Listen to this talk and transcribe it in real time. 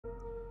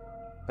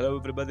Hello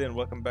everybody and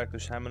welcome back to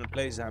Simon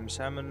Plays. I'm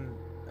Simon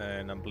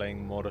and I'm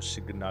playing more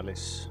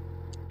Signalis.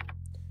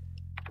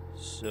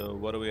 So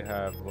what do we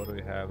have?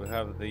 We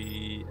have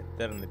the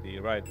Eternity,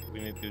 right?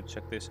 We need to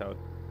check this out.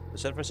 The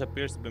surface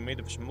appears to be made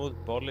of smooth,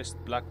 polished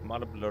black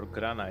marble or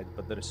granite,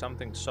 but there is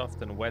something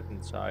soft and wet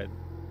inside.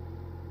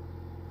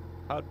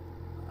 How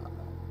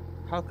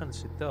how can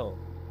she tell?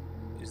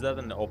 Is that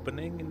an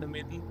opening in the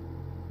middle?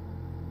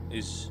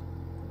 Is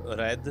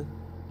red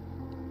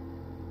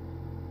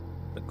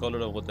the color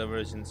of whatever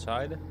is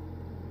inside?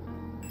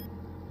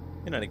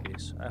 In any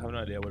case, I have no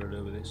idea what to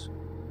do with this.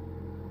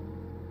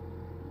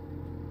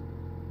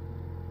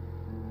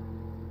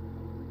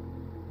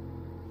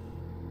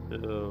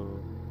 So,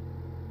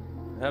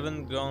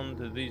 haven't gone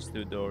to these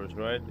two doors,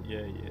 right?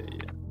 Yeah.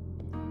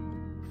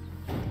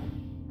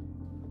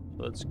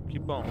 So let's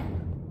keep on.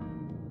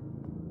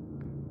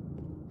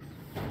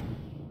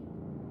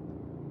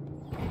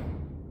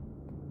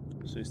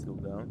 So he's still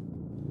down.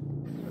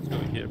 Let's go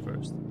here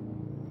first.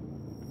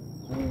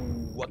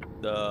 What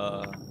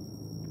the?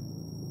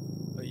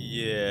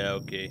 Yeah,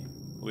 okay.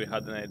 We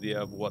had an idea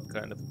of what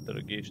kind of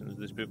interrogations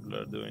these people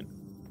are doing.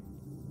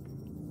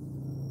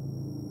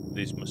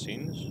 These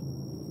machines?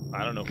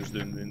 I don't know who's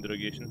doing the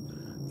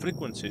interrogation.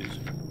 Frequencies.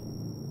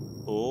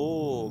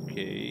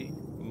 Okay.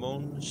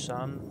 Moon,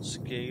 sun,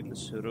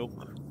 scales,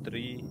 rook,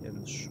 tree,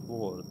 and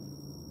sword.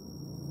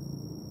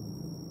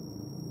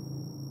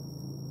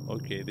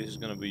 Okay, this is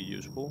gonna be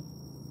useful.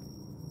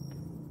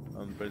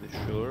 I'm pretty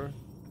sure.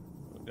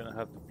 We're gonna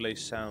have to play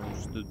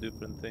sounds to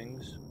different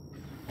things.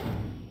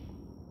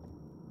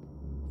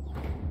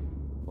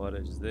 What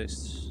is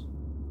this?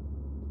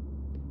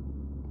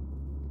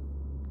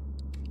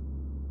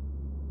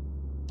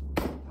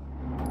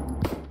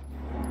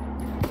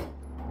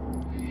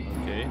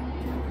 Okay.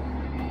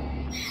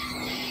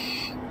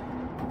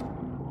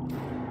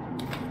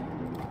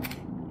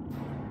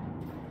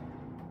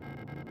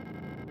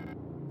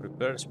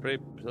 Repair spray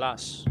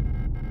plus.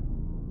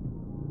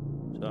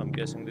 So I'm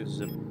guessing this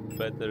is a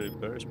better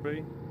repair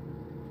spray.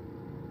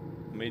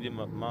 Medium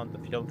amount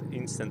of health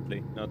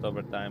instantly, not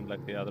over time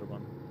like the other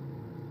one.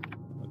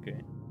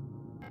 Okay.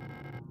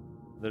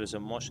 There is a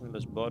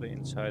motionless body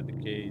inside the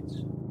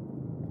cage.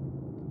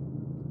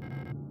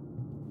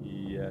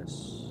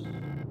 Yes.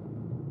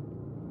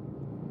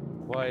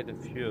 Quite a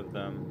few of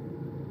them.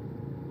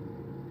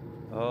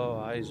 Oh,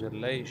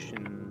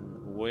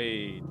 isolation.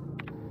 Wait.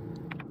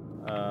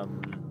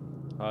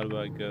 How do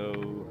I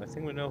go? I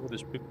think we know who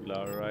these people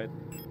are, right?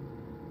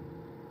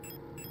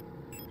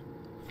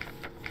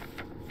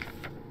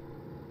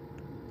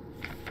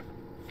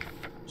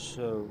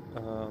 So,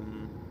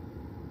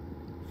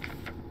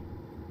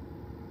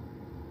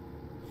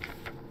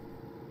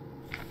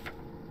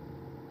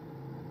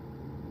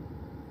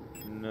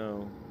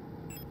 no.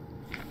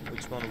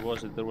 Which one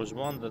was it? There was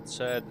one that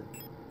said...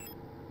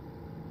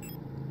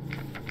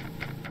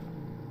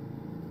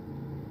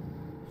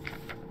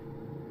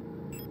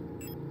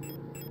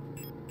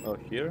 Oh,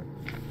 here?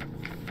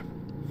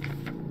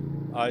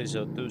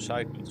 ISO, 2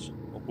 cycles.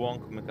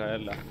 Wonk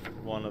Michaela,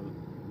 one of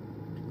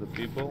the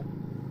people.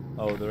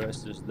 Oh, the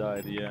rest just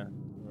died, yeah.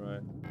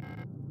 Right.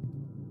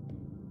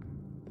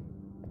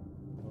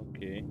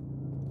 Okay.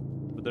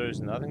 But there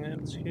is nothing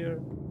else here?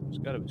 There's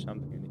gotta be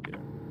something in here.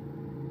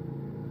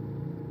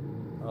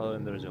 Oh,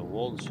 and there's a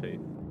wall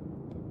safe.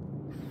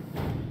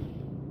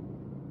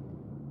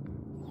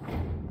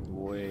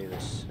 Wait a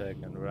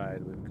second,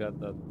 right, we've got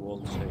that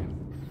wall safe.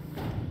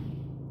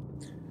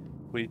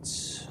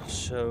 Which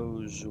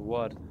shows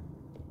what?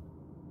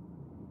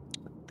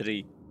 A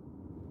tree.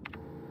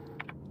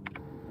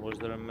 Was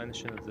there a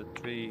mention of the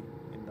tree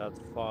in that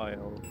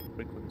file?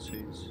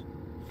 Frequencies.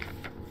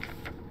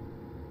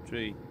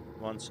 Tree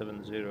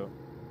 170.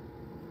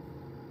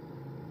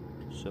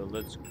 So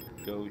let's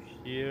go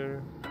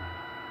here.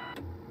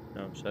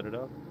 No, set it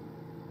up.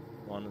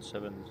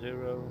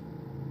 170.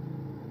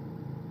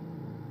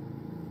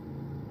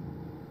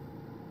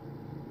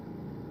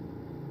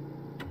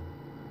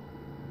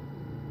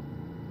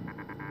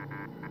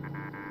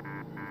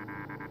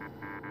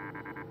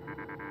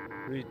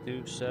 Three,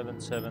 2, 7,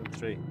 7,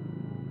 3.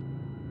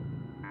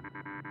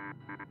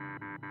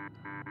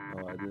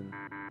 Oh, I didn't.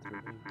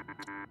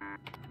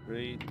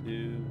 3,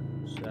 2,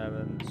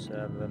 7,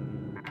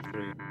 7,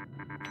 3.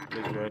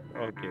 Please work.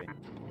 Okay.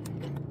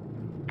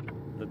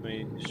 Let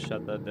me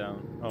shut that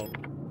down. Oh,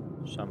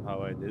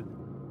 somehow I did.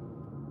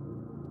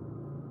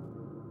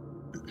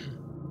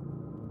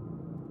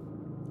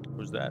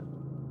 Who's that?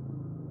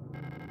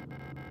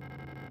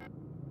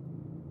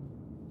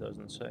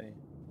 Doesn't say.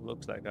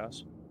 Looks like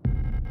us.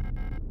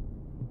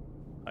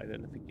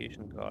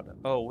 Identification card.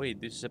 Oh wait,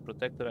 this is a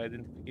protector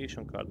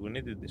identification card. We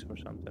needed this for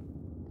something.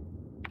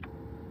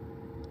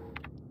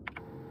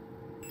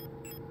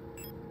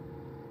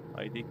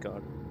 ID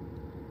card.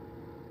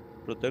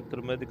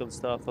 Protector medical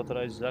staff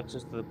authorizes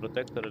access to the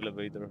protector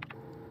elevator,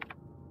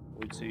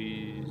 which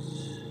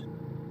is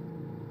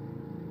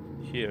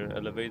here.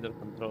 Elevator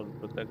control,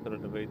 protector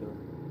elevator.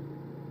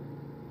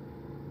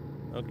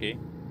 Okay.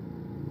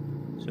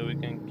 So we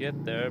can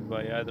get there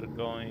by either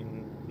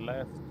going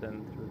left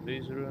and through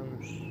these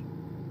rooms,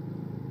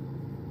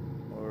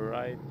 or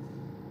right.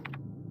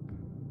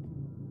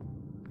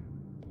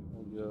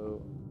 We'll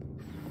go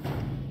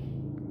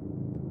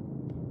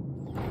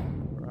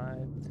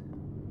right,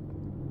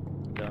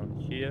 down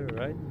here,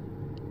 right?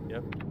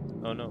 Yep.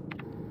 Oh no.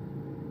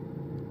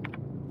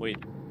 Wait,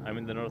 I'm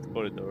in the north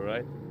corridor,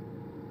 right?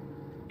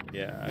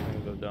 Yeah, I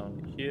can go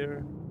down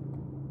here.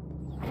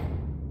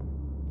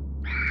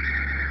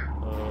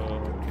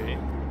 Okay.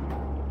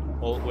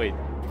 Oh, wait.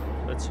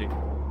 Let's see.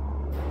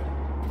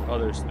 Oh,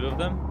 there's two of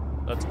them?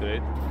 That's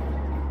great.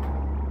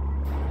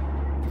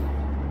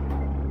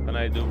 Can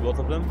I do both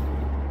of them?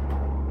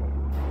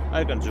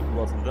 I can do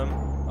both of them.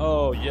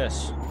 Oh,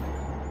 yes.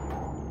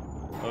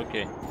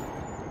 Okay.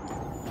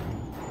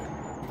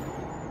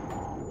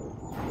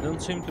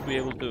 Don't seem to be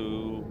able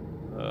to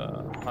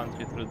hunt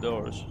you through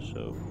doors,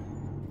 so...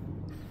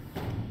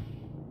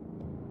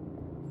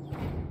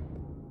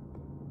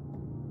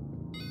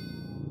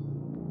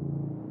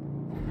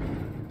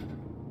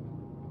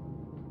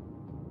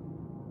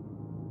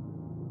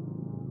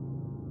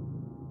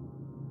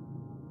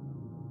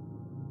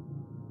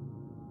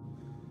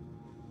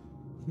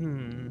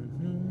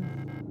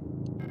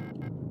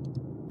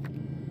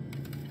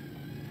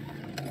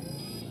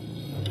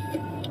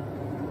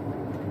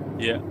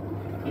 Yeah.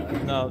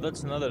 No,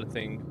 that's another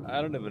thing.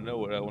 I don't even know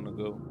where I want to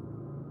go.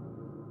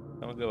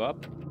 I want to go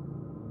up?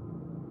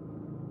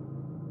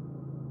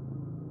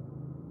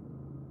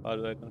 How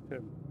do I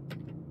confirm?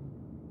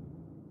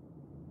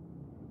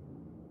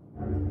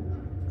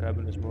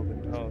 Cabin is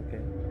moving. Oh,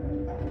 okay.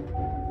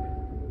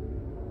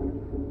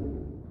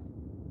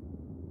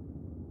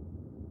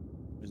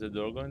 Is the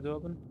door going to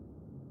open?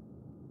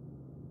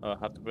 Oh, I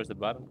have to press the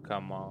button?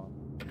 Come on.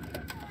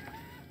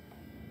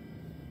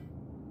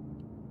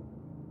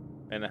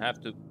 And I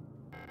have to...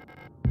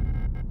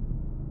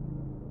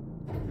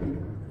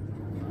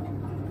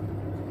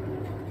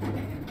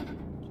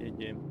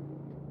 GG.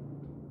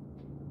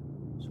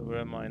 So where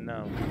am I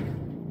now?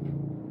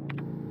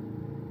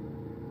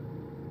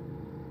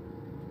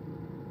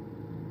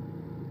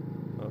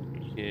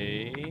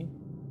 Okay.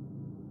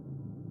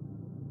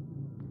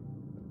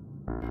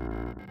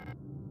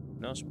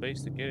 No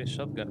space to carry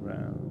shotgun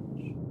rounds.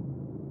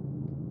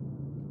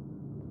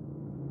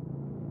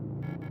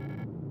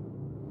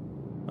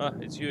 Ah,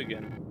 it's you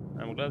again.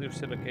 I'm glad you're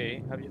still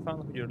okay. Have you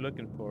found who you're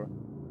looking for?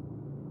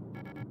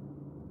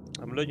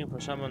 I'm looking for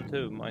someone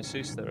too, my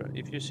sister.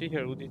 If you see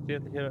her, would you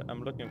tell her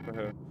I'm looking for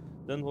her?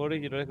 Don't worry,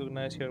 you'll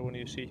recognize her when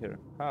you see her.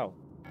 How?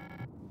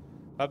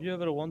 Have you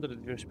ever wondered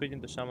if you're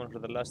speaking to someone for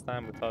the last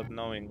time without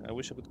knowing? I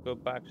wish I could go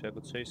back so I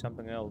could say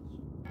something else.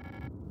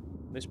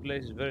 This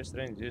place is very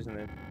strange, isn't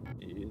it?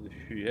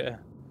 Yeah.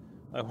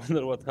 I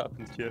wonder what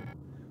happened here,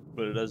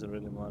 but it doesn't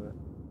really matter.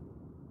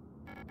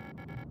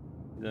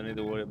 You don't need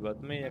to worry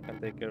about me, I can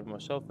take care of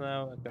myself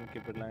now, I can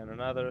keep relying on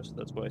others,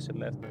 that's why she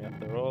left me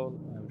after all,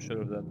 I'm sure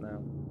of that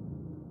now.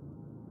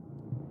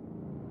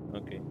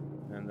 Okay,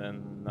 and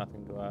then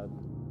nothing to add.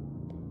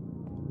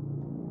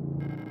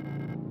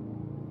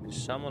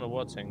 Is someone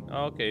watching?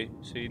 Oh, okay,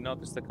 she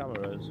noticed the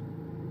cameras.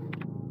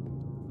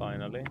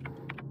 Finally.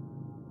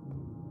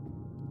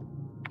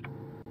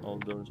 All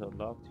doors are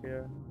locked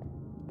here.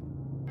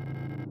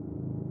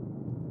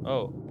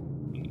 Oh,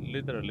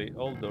 literally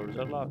all doors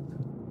are locked.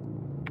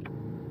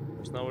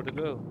 There's nowhere to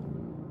go.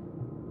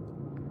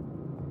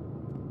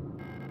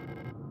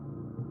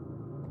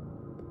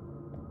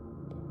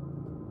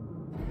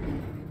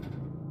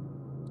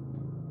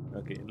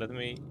 Okay, let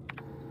me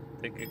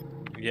take a...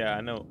 Yeah,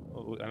 I know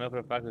for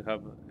a fact we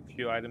have a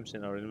few items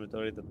in our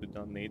inventory that we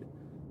don't need.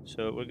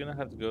 So we're gonna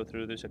have to go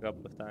through this a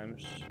couple of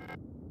times.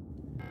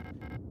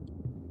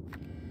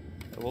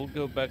 We'll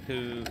go back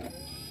to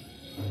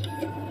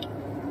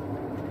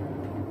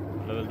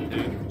level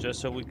 2, just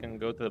so we can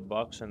go to the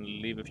box and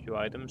leave a few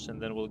items, and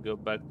then we'll go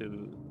back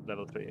to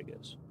level 3, I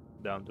guess.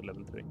 Down to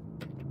level 3.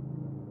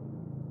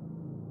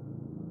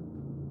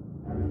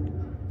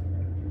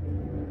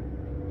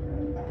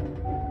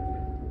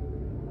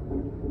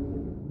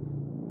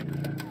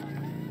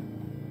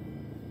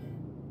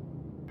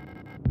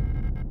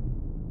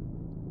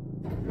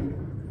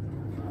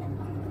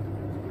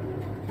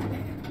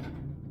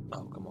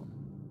 Oh, come on.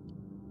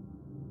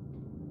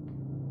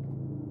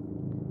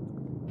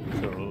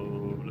 So,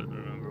 let me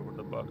remember what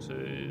the box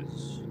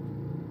is.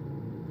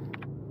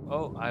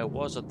 Oh, I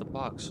was at the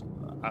box.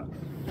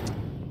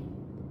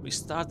 We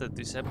started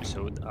this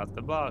episode at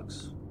the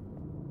box.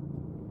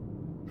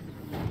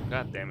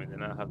 God damn it,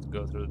 and I have to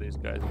go through these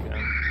guys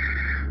again.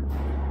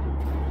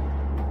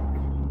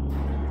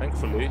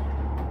 Thankfully,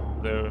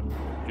 they're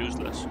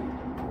useless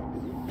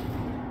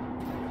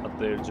at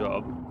their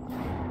job.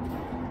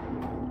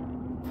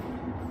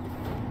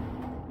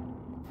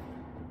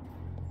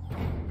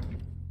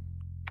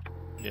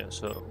 Yeah,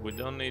 so we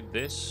don't need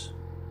this.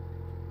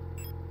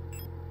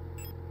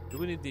 Do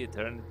we need the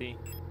Eternity?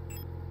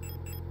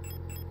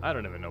 I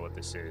don't even know what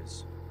this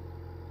is.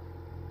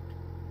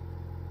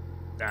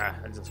 Nah,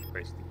 I just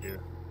placed it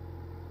here.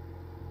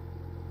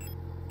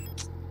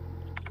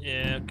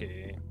 Yeah,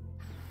 okay.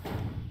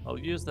 I'll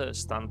use the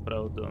stun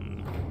probe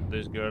on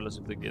these girls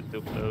if they get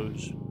too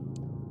close.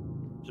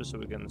 Just so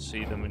we can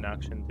see them in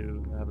action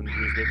too. I haven't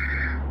used it.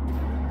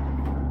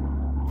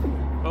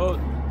 Oh,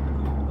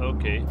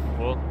 okay.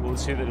 Well, we'll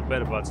see the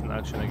repair bots in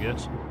action, I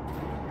guess.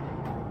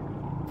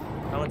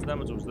 How much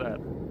damage was that?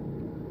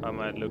 How am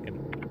I looking?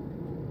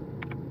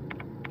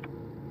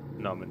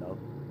 Nominal.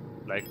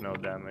 Like no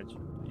damage.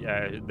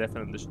 Yeah, I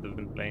definitely should have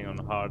been playing on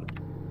hard.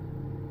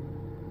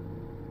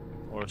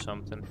 Or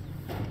something.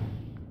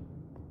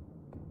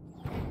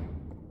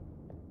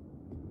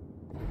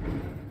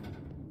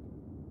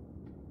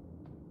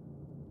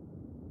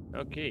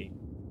 Okay.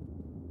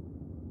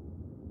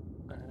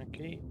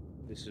 Okay.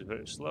 This is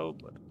very slow,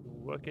 but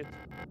we'll work it.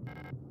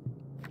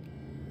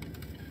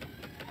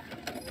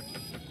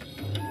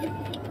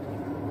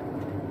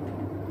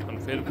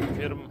 Confirm,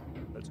 confirm.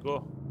 Let's go.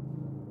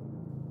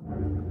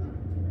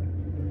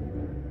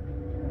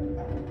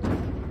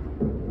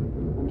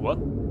 What?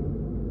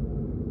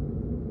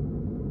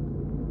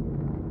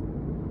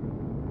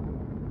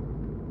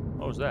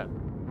 What was that?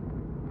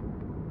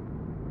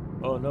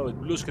 Oh no,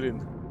 it blue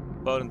screened.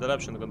 Power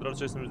interruption. The control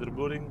system is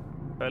rebooting.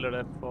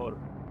 Failure F4.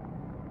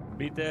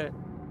 Bitte.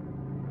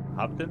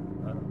 Haupten?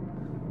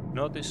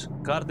 Notice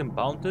card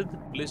impounded.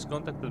 Please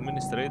contact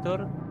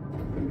administrator.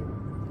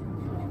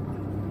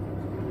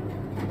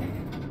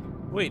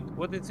 Wait,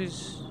 what it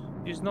is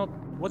not.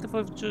 What if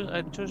I've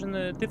chosen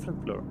a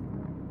different floor?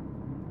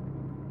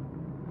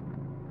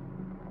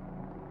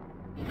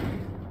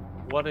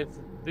 What if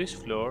this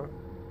floor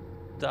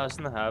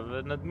doesn't have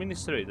an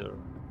administrator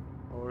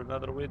or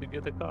another way to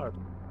get a card?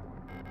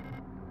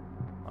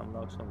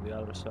 Unlocks on the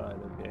other side,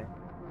 okay.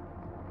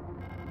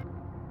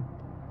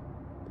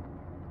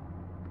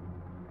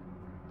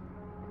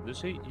 Do you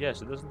see?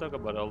 Yes, it doesn't talk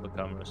about all the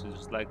cameras, it's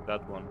just like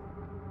that one.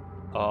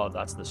 Oh,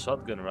 that's the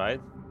shotgun,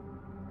 right?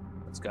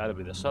 It's gotta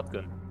be the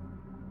shotgun.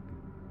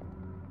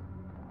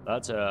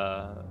 That's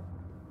a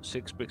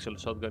 6-pixel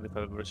shotgun if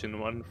I've ever seen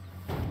one.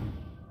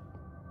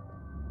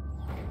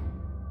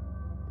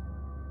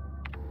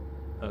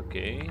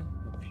 Okay,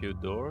 a few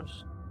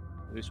doors.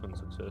 This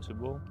one's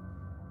accessible.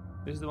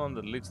 This is the one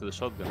that leads to the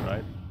shotgun,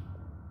 right?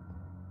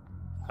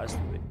 Has to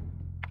be.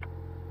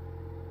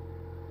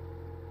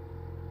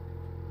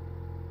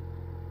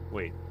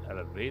 Wait,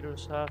 elevator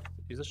shaft?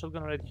 Is the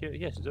shotgun right here?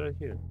 Yes, it's right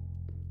here.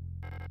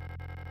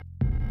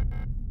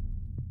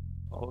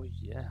 Oh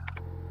yeah.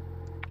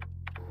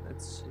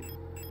 Let's see.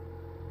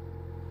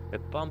 A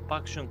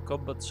pump-action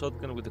combat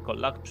shotgun with a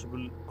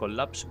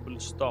collapsible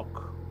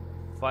stock.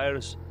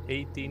 Fires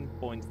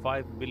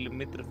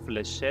 18.5mm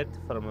flechette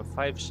from a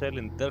 5-shell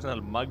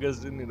internal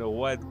magazine in a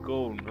white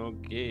cone.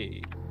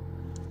 Okay.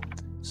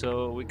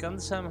 So we can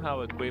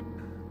somehow equip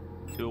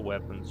 2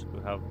 weapons.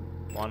 We have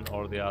one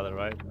or the other,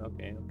 right?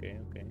 Okay, okay,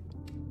 okay.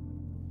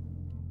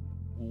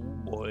 Oh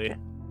boy.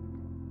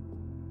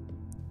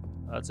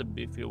 That's a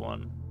beefy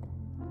one.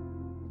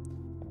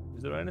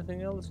 Is there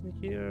anything else in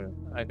here?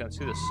 I can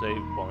see the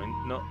save point.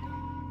 No.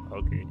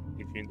 Okay.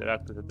 If you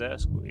interact with the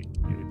desk, you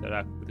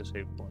interact with the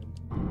save point.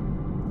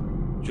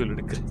 You'll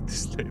regret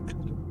this later.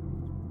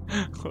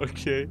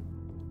 Okay.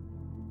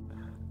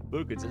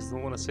 Look, I just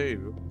don't want to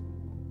save.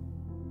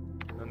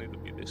 Don't need to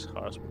be this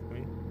harsh with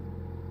me.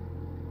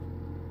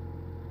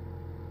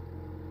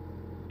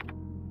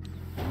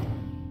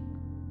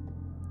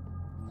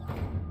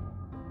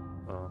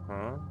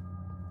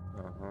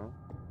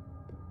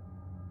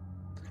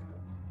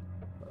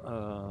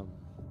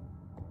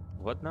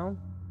 What now?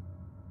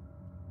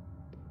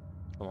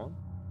 Come on.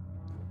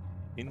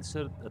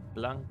 Insert a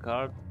blank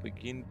card,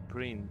 begin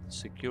print.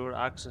 Secure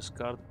access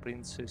card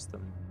print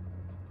system.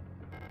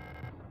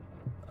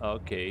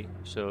 Okay,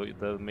 so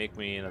that'll make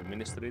me an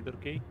administrator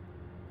key?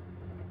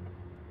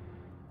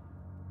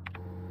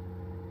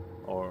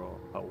 Or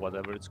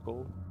whatever it's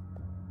called.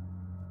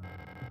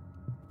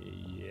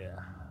 Yeah.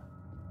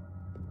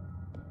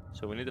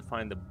 So we need to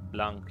find a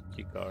blank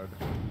key card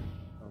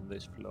on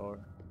this floor.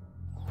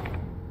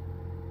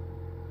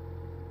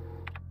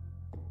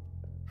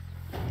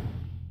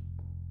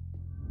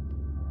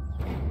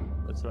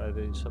 Let's try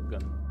the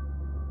shotgun.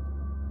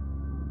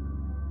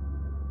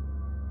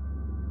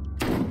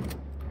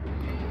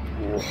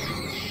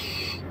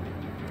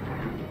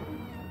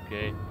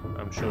 Okay,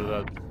 I'm sure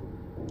that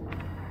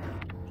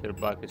her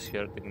back is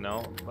hurting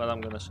now, but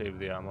I'm gonna save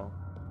the ammo.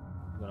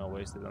 I'm gonna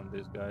waste it on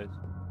these guys.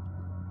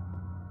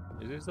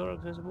 Is this door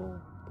accessible?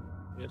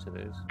 Yes, it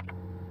is.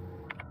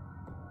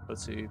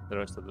 Let's see the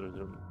rest of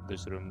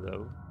this room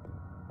though.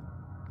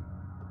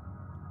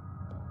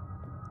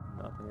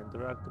 Nothing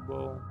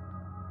interactable.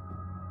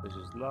 This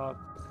is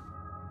locked.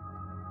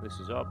 This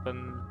is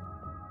open.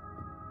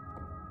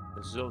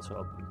 This is also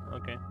open.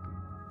 Okay.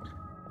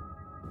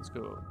 Let's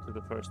go to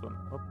the first one.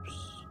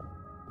 Oops.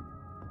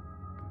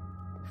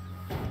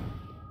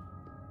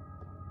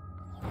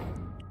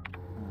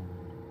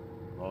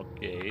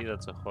 Okay,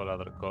 that's a whole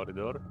other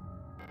corridor.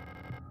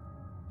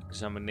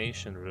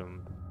 Examination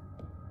room.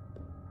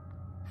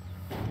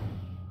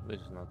 This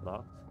is not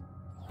locked.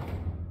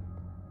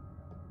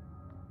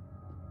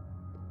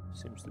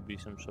 Seems to be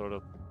some sort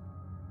of...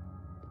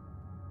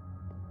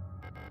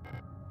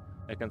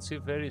 I can see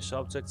various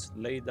objects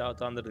laid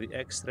out under the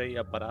X-ray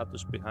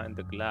apparatus behind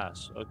the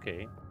glass.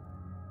 Okay.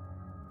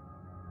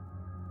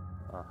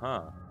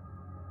 Uh-huh.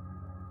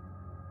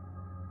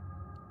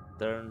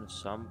 Turn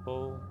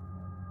sample.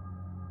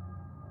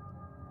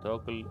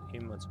 Toggle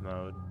image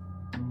mode.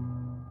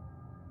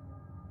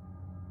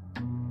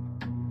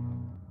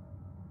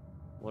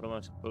 What am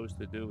I supposed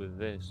to do with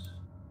this?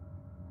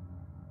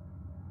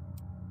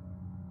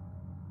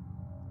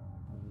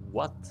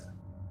 What?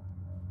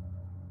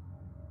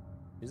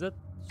 Is that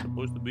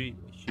supposed to be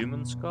a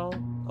human skull?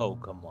 Oh,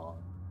 come on.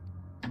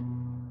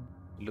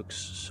 It looks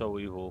so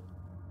evil.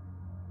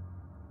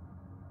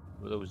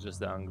 But that was just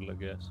the angle, I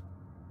guess.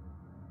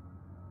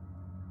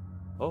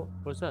 Oh,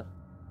 what's that?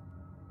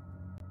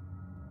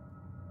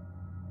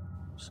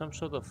 Some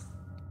sort of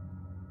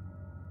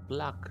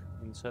black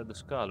inside the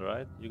skull,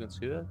 right? You can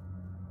see that?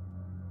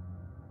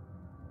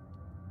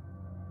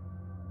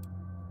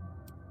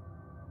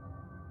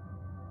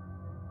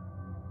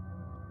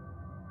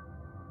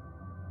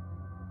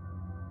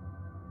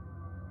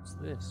 What's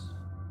this?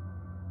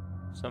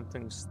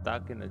 Something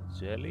stuck in a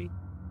jelly?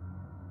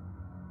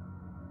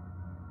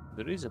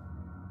 There is a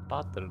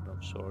pattern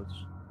of sorts.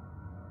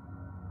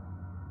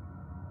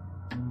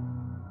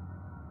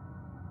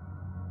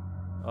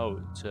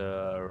 Oh, it's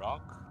a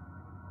rock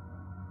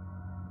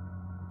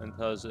and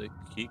has a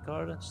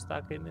keycard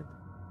stuck in it.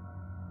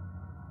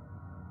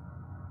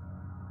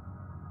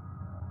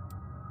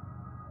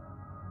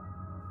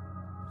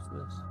 What's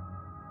this?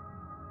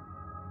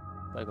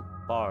 Like a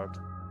part.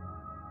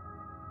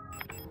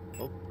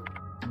 Oh,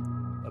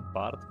 a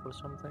part for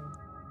something?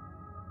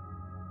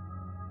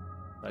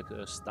 Like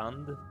a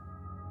stand?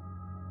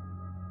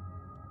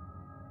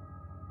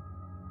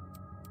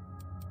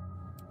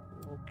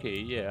 Okay,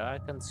 yeah, I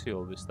can see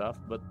all this stuff,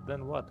 but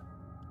then what?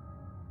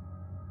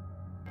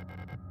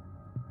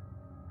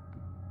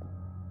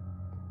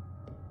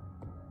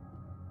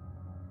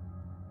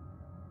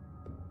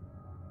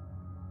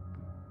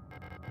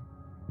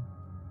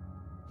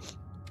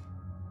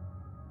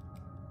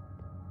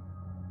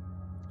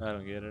 I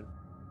don't get it.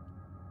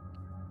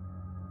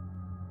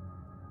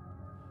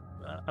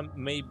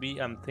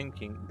 Maybe I'm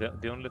thinking,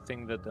 the only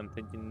thing that I'm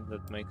thinking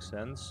that makes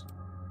sense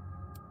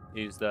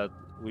is that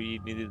we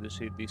needed to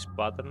see this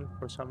pattern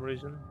for some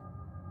reason.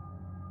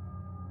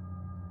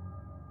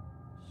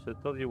 So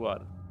tell you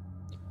what,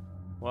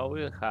 while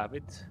we have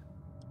it,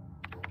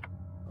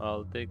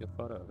 I'll take a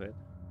photo of it.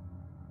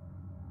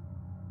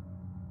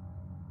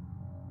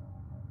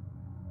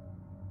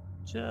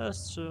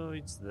 Just so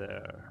it's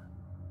there.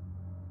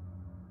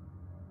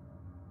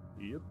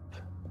 Yep.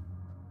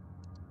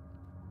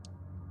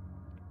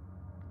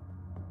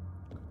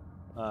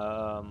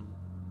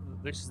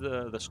 This is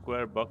the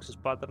square boxes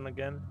pattern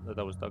again that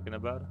I was talking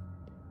about.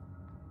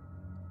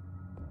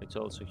 It's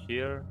also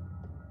here.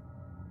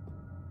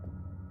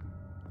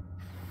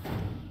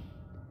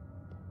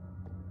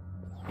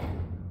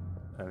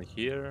 And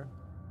here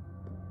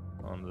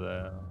on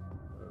the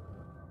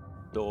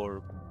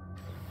door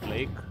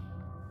lake.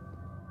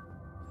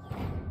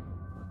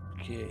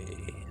 Okay,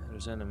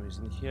 there's enemies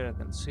in here, I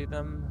can see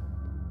them.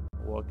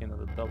 Walking at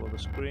the top of the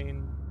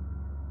screen.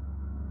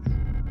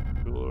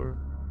 Sure.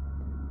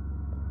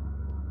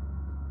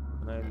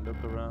 Can I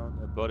look around?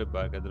 A body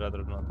bag, I'd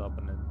rather not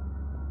open it.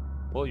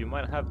 Oh, you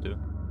might have to.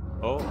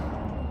 Oh.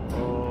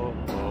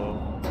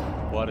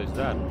 What is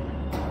that?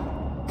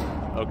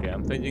 Okay,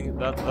 I'm thinking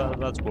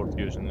that's worth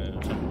using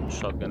some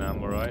shotgun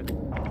ammo, right?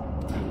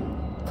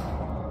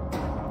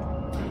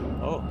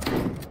 Oh,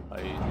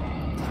 I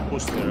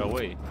pushed her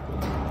away.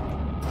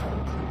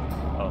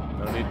 Oh,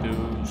 no need to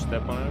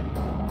step on her.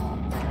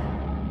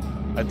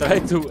 I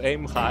tried to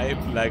aim high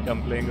like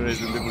I'm playing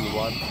Resident Evil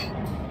 1.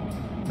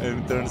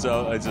 And it turns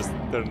out I just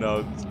turned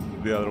out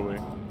the other way.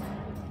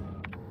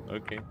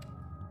 Okay,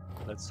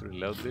 let's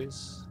reload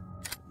this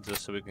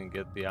just so we can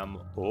get the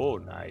ammo. Oh,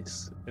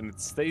 nice. And it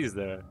stays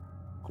there.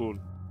 Cool.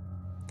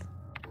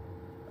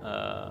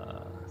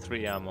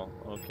 3 ammo,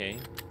 okay.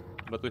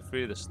 But we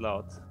free the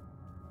slot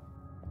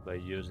by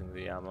using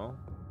the ammo.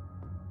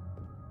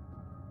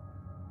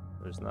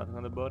 There's nothing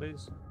on the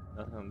bodies?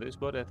 Nothing on this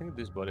body? I think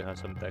this body has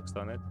some text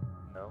on it.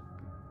 No.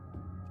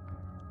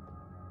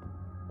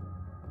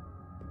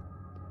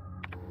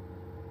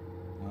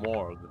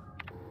 Morgue.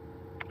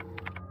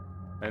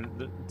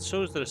 And it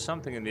shows there's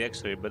something in the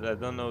X-ray, but I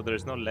don't know,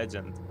 there's no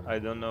legend. I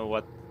don't know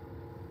what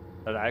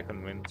that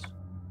icon means.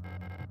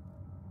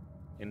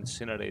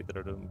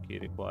 Incinerator room key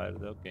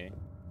required, okay.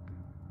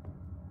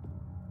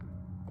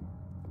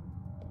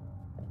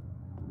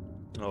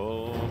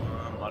 Oh,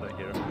 I'm out of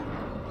here.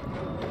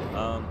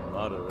 I'm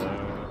out of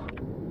there.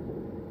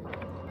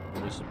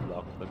 This is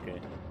blocked, okay.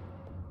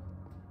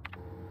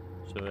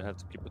 So I have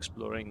to keep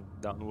exploring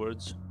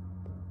downwards.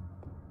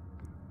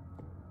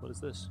 What is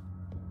this?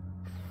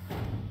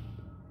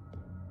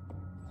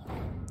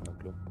 No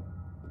clue.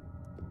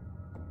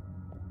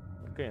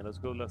 Okay, let's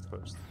go left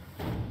first.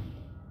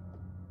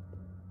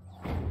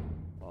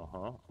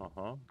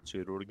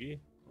 Chirurgy?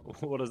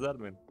 What does that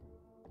mean?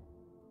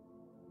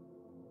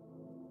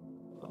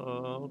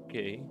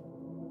 Okay.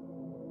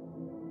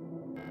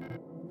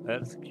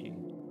 Earth key.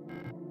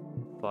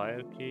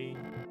 Fire key.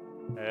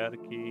 Air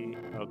key.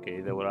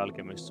 Okay, they were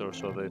alchemists or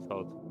so they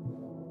thought.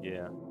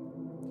 Yeah.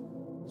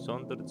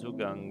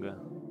 Sonderzugang.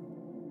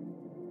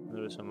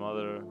 There is some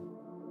other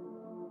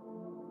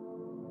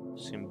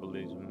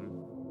symbolism.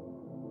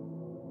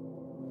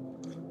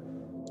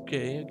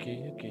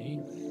 Okay.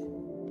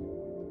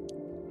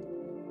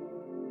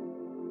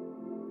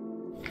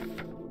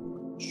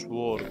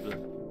 Sword.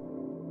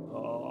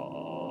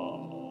 Oh,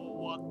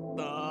 what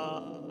the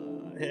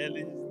hell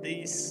is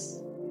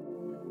this?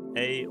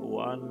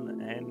 A1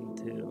 and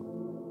 2.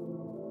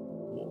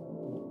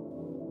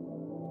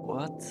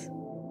 What?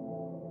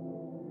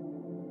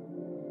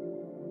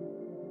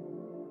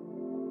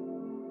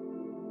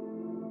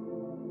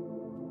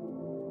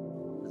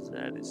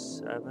 That is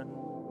 7.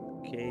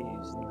 K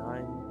is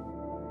 9.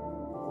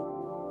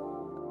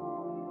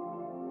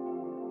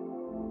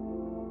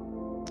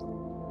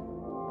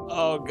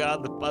 Oh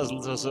god, the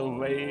puzzles are so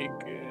vague.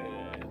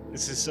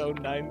 This is so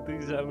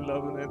 90s, I'm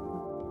loving it.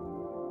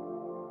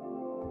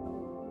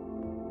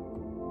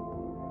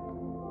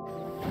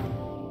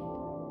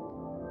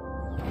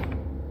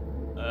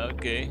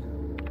 Okay.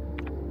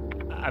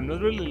 I'm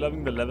not really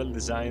loving the level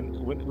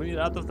design. When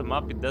you're out of the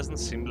map, it doesn't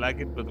seem like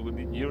it, but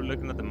when you're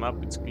looking at the map,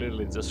 it's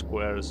clearly just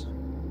squares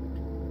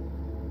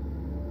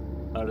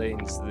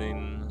arranged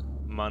in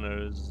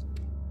manners.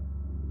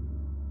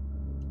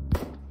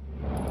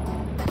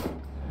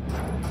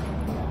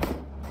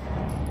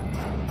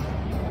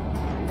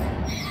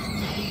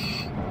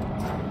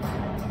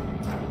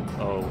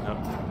 Oh, no.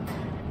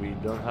 We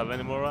don't have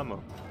any more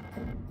ammo.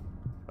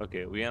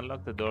 Okay, we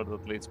unlocked the door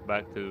that leads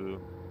back to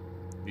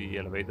the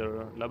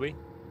elevator lobby.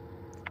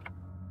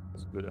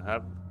 It's good to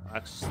have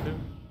access to.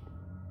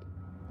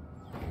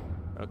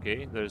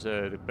 Okay, there's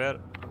a repair.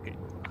 Okay,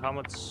 how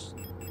many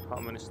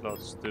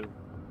slots do?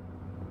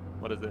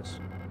 What is this?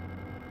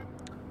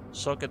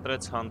 Socket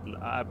threads handle.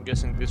 I'm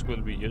guessing this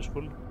will be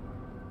useful.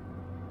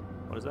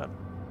 What is that?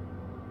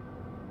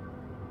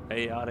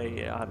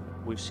 AR.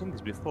 We've seen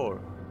this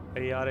before.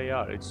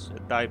 AR. It's a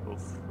type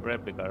of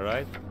replica,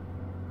 right?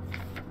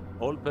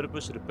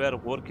 All-purpose repair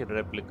worker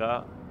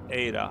replica.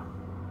 ARA.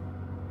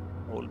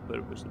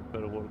 All-purpose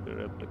repair worker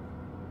replica.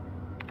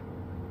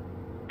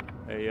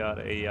 AR.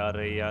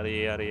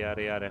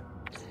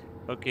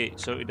 Okay,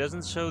 so it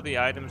doesn't show the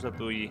items that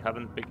we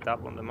haven't picked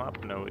up on the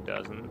map. No, it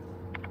doesn't.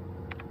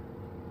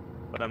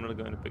 But I'm not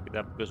going to pick it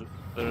up because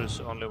there's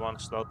only one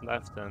slot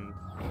left and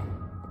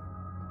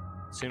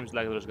it seems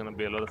like there's going to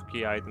be a lot of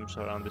key items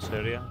around this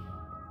area.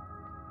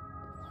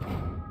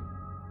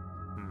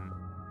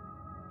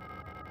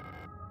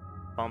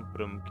 Pump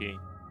room key.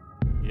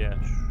 Yeah,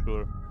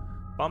 sure.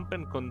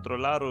 Pumpen control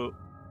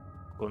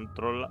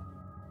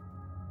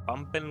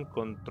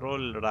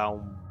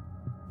room.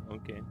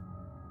 Okay.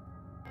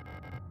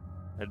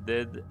 A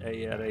dead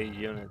ARA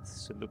unit.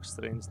 So it looks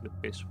strangely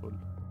peaceful.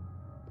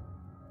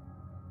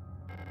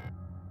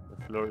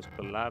 The floor is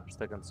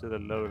collapsed. I can see the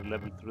lower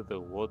level through the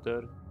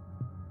water.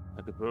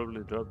 I could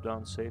probably drop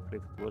down safely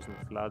if it wasn't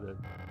flooded.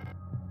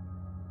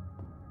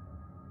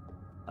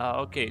 Ah,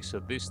 okay, so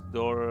this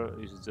door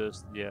is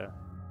just, yeah.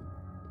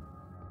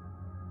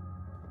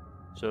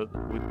 So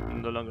we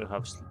no longer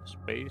have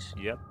space,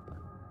 yep.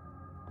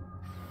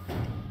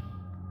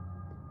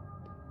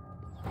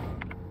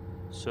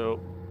 So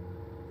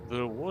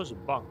there was a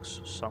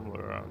box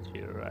somewhere around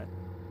here, right?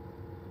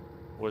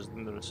 Was it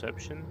in the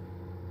reception?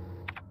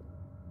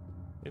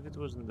 If it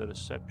was in the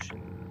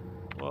reception,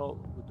 well,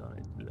 we don't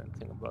need to do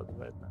anything about it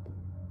right now.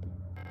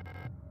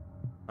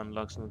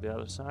 Unlocks on the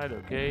other side,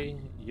 okay.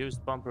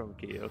 Used pump room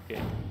key,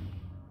 okay.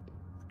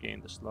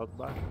 Gain the slot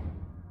back.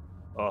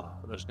 Oh,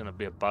 there's gonna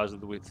be a puzzle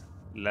with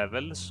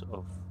levels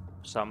of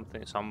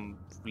something, some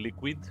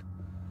liquid.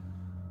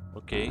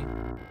 Okay,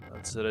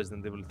 that's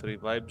Resident Evil 3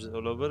 vibes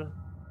all over.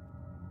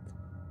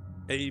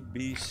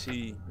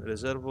 ABC,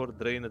 reservoir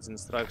drainage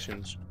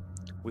instructions.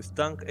 With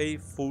tank A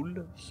full,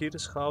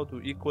 here's how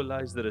to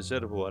equalize the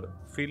reservoir.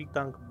 Fill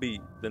tank B,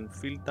 then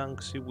fill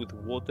tank C with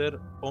water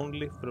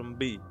only from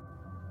B.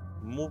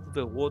 Move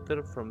the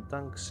water from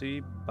tank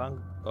C back.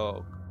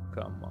 Oh,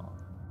 come on.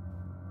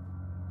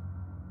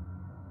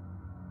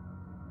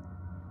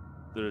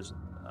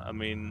 I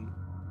mean,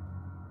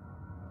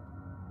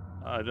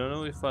 I don't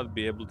know if I'll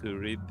be able to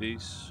read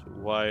this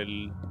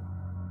while...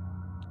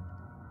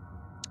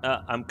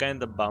 I'm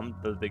kinda bummed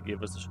that they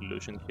gave us the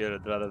solution here,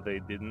 I'd rather they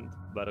didn't,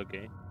 but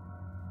okay.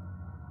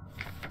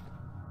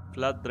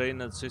 Flood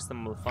drainage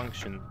system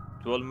malfunction.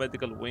 To all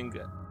medical wing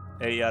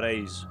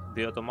ARAs.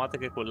 The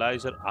automatic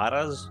equalizer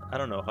ARAs? I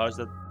don't know, how is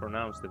that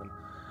pronounced even?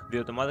 The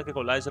automatic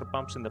equalizer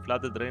pumps in the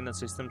flooded drainage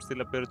system still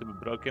appear to be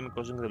broken,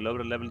 causing the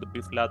lower level to be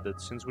flooded.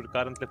 Since we're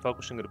currently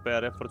focusing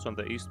repair efforts on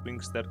the east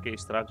wing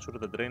staircase structure,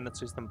 the drainage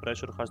system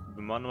pressure has to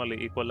be manually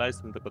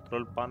equalized from the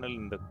control panel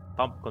in the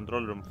pump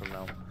control room for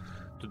now.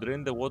 To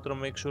drain the water,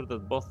 make sure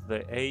that both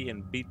the A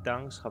and B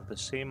tanks have the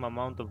same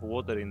amount of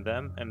water in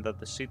them and that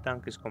the C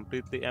tank is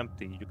completely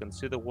empty. You can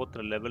see the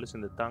water levels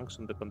in the tanks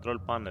on the control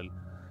panel.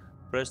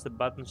 Press the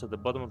buttons at the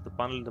bottom of the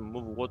panel to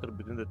move water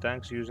between the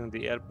tanks using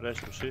the air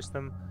pressure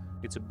system.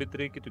 It's a bit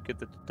tricky to get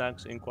the two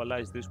tanks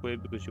equalized this way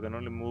because you can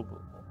only move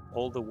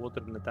all the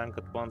water in the tank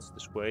at once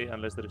this way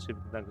unless the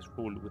receiving tank is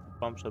full. With the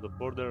pumps out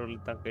of order, only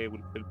tank A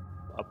will fill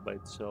up by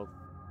itself.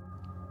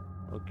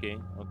 Okay.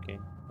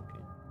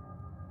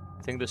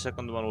 I think the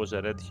second one was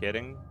a red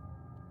herring.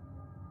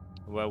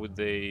 Why would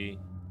they...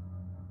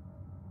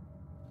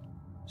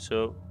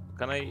 So,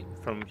 can I,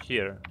 from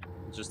here,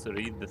 just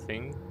read the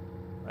thing?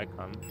 I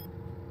can.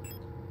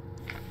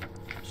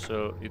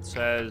 So, it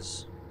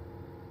says...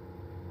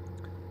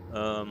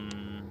 No,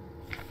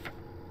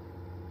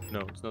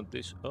 it's not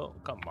this. Oh,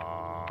 come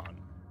on.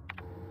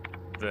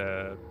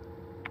 The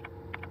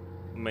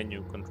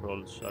menu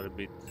controls are a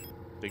bit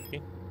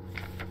tricky.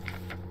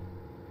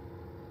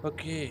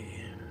 Okay.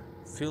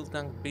 Fill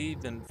tank B,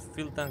 then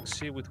fill tank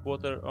C with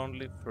water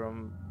only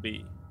from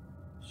B.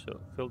 So,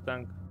 fill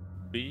tank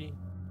B.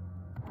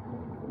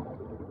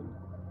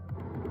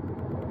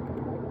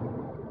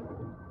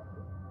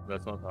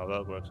 That's not how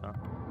that works, huh?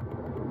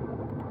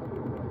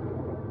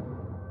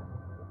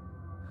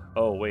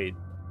 Oh, wait.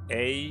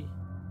 A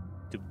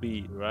to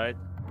B, right?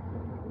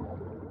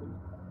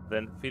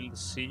 Then fill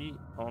C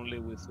only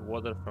with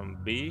water from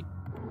B.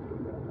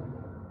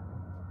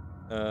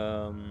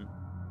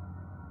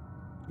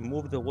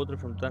 Move the water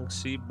from tank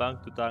C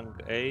back to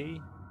tank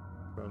A.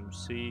 From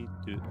C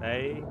to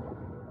A.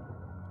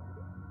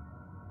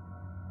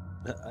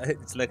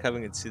 It's like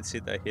having a cheat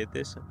sheet, I hate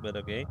this, but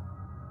okay.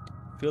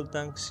 Fill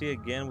tank C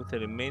again with the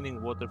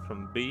remaining water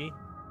from B.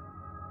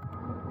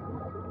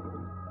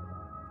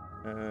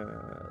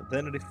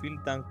 Then refill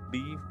tank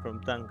B from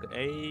tank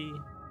A.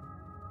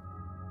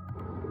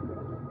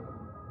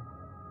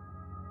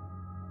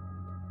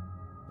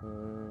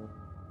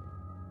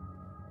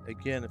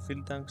 Again,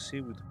 fill tank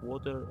C with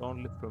water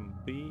only from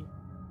B.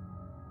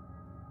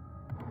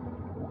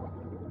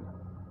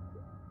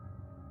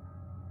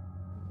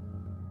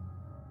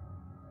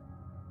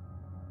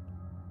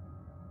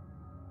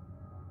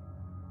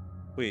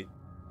 Wait.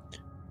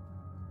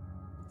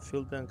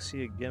 Fill tank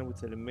C again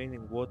with the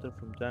remaining water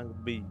from tank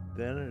B.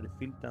 Then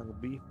refill tank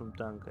B from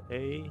tank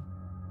A.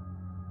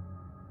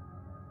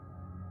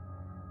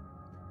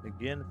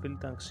 Again, fill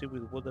tank C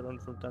with water only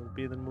from tank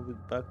B, then move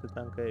it back to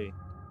tank A.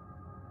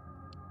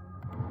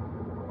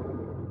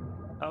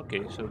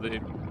 Okay, so they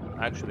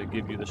actually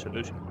give you the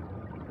solution.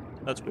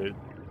 That's weird.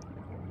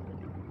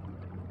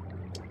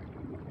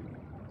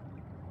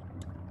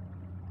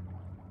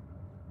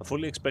 I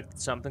fully expected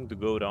something to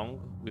go wrong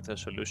with the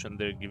solution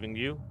they're giving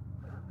you.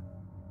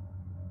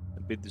 A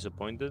bit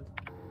disappointed.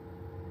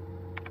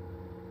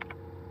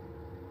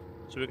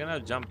 So we're gonna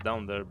jump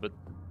down there, but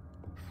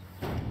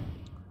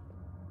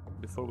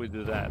before we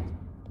do that,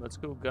 let's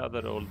go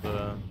gather all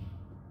the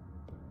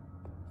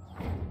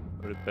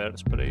repair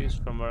sprays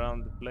from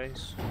around the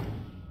place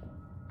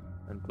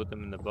and put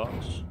them in the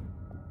box.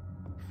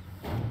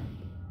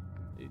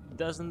 It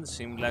doesn't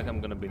seem like I'm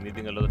gonna be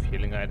needing a lot of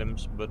healing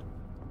items, but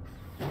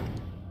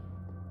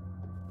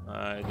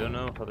I don't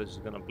know how this is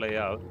gonna play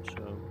out,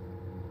 so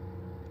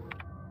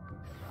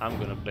I'm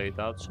gonna play it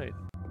out safe.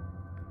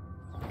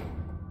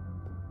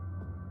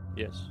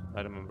 Yes,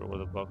 I remember where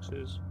the box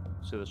is.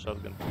 See the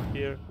shotgun from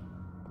here.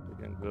 We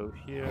can go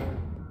here,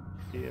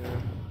 here,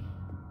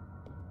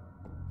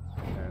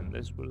 and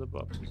this is where the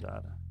box is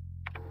at.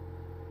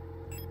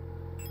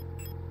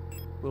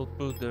 We'll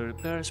put the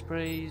repair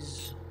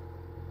sprays,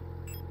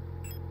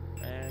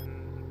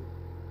 and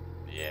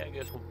yeah, I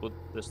guess we'll put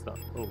the stuff.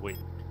 Oh wait,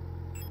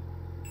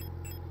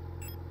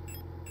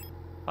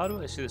 how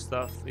do I see the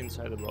stuff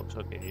inside the box?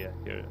 Okay, yeah,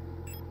 here.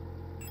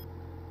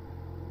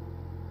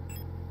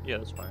 Yeah,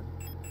 that's fine.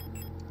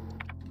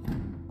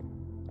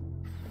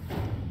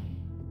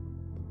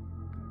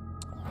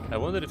 I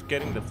wonder if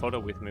getting the photo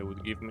with me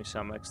would give me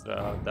some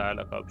extra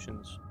dialogue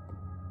options.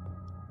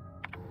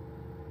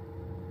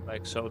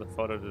 Like show the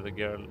photo to the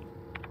girl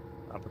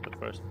up at the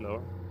first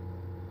floor.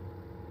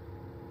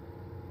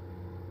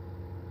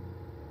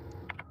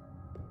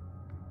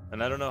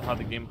 And I don't know how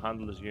the game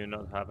handles you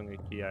not having a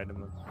key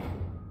item.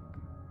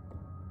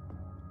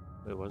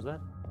 Wait, was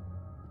that?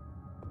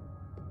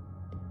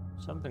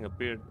 Something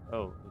appeared.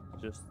 Oh,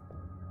 it's just...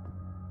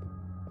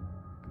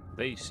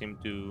 They seem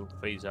to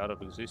phase out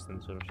of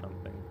existence or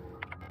something.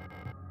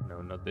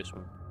 No, not this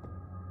one.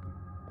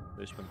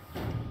 This one.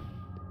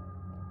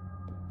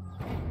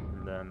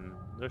 And then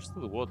there's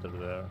still water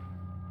there.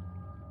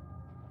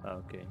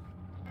 Okay.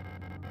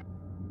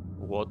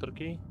 Water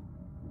key?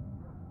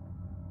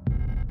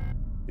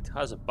 It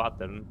has a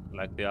pattern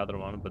like the other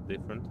one, but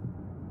different.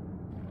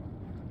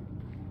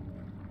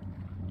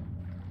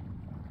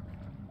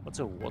 What's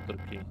a water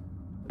key?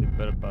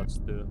 Repair parts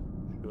too.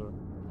 Sure.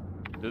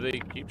 Do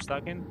they keep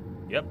stacking?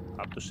 Yep,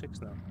 up to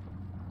 6 now.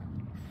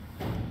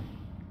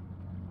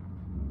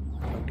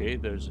 Okay,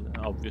 there's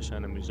obvious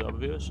enemies,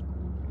 obvious.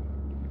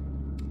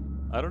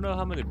 I don't know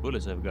how many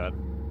bullets I've got.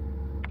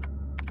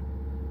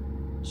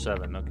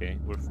 7, okay,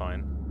 we're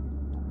fine.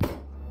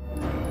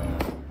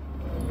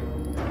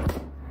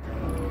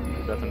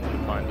 definitely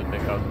fine to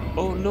take out.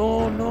 Oh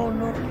no, no,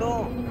 no,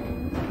 no!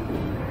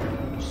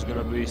 She's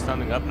gonna be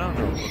standing up now?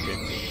 No, okay.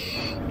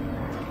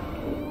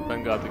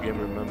 Thank God the game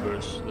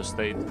remembers the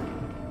state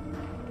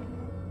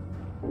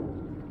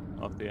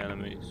of the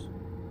enemies.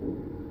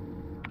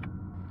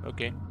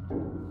 Okay,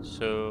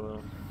 so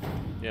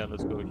yeah,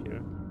 let's go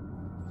here.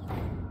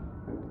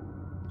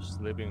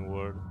 Sleeping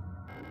word.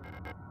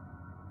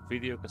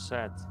 Video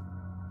cassette.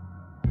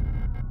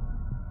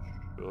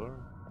 Sure.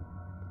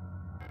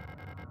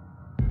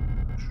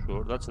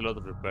 Sure, that's a lot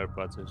of repair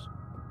patches.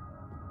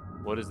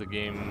 What is the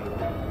game?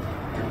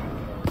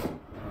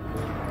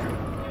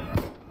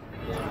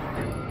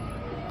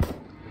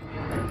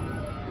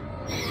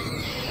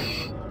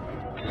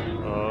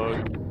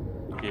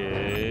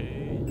 Okay.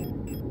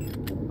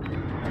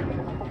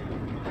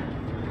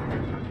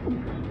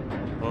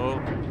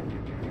 Oh.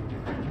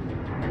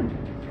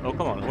 Oh,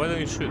 come on, why don't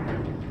you shoot?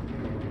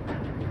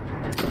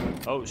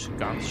 Oh, she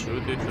can't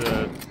shoot if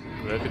the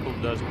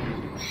reticle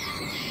doesn't.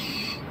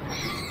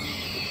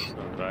 That's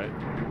not right.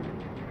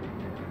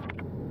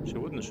 She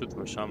wouldn't shoot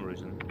for some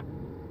reason.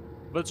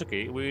 But it's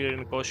okay, we're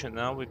in caution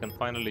now, we can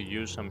finally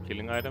use some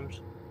healing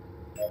items.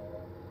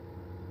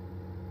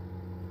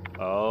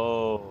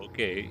 Oh,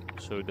 okay,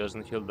 so it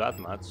doesn't heal that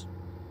much.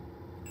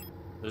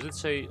 Does it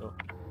say... Oh,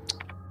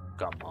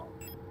 come on.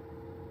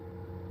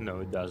 No,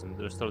 it doesn't.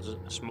 Restores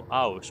a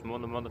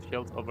small amount of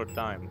health over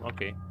time.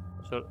 Okay,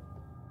 so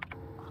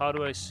how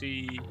do I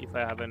see if I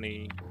have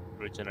any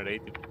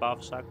regenerative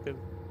buffs active?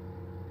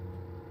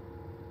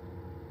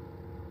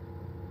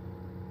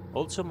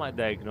 Also, my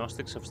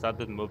diagnostics have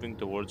started moving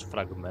towards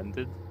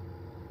fragmented.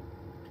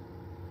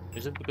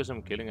 Is it because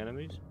I'm killing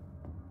enemies?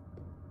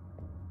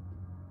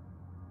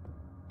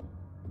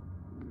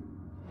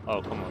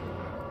 Oh, come on.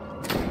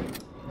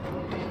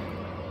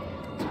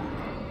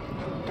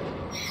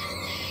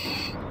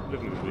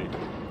 Leave me be.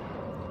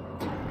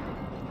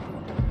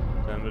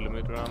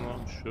 10mm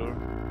ammo, sure.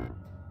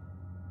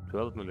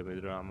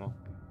 12mm ammo.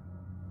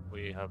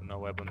 We have no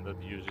weapon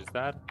that uses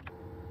that.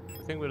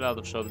 I think we're out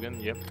of shotgun.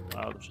 Yep,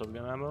 out of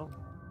shotgun ammo.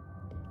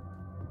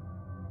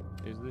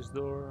 Is this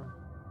door?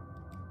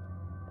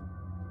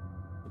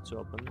 It's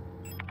open.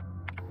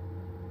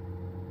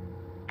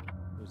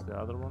 Is the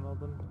other one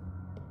open?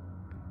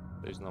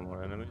 There's no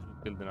more enemies.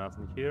 We killed enough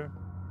in here.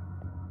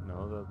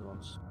 No, that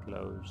one's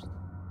closed.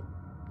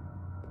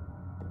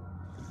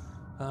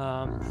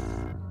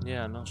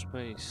 Yeah, no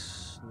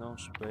space. No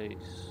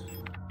space.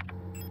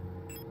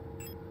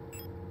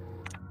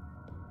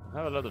 I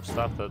have a lot of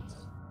stuff that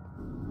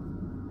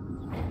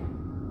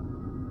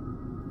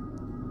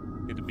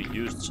need to be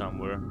used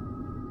somewhere.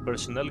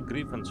 Personnel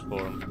grievance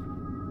form.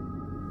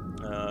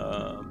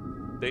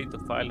 Date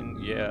of filing,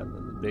 yeah,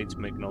 the dates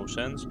make no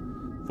sense.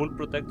 Full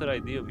protector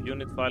ID of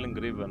unit filing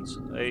grievance.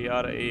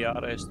 AR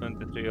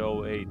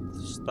S2308.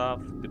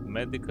 Staff,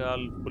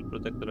 medical, full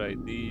protector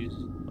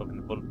IDs of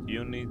involved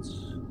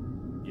units.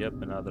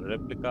 Yep, another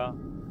replica.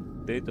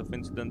 Date of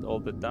incident all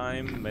the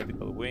time.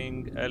 Medical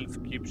wing.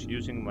 Elf keeps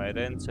using my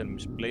wrench and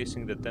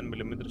misplacing the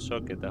 10mm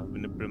socket. I have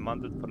been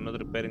reprimanded for not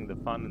repairing the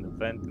fan in the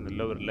vent in the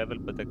lower level,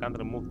 but I can't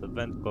remove the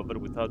vent cover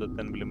without a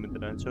 10mm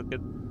wrench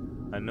socket.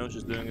 I know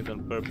she's doing it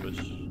on purpose.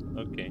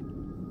 Okay.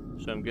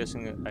 So I'm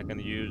guessing I can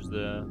use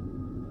the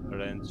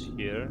wrench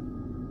here.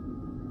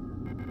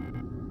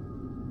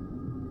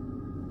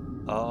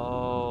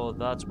 Oh,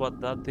 that's what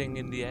that thing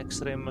in the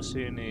X-ray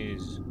machine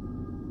is.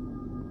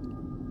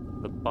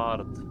 The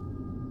part.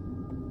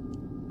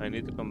 I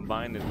need to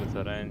combine it with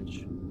a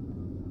wrench.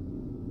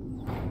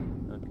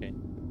 Okay.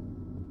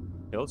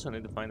 I also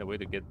need to find a way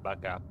to get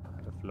back up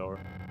the floor.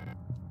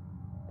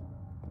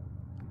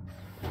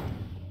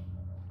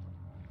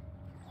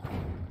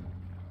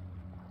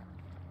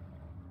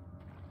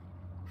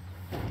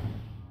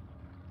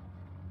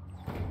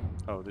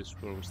 Oh, this is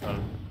where we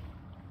started.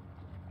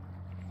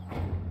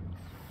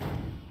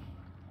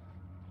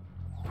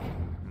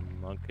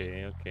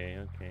 Okay, okay,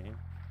 okay.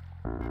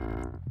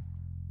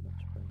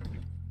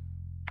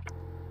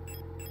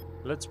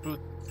 Let's put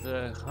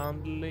the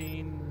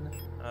handling,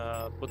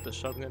 put the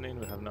shotgun in,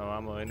 we have no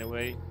ammo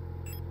anyway.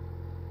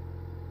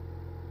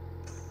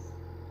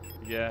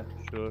 Yeah,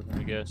 sure,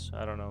 I guess,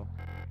 I don't know.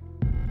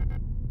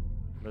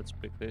 Let's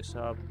pick this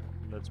up,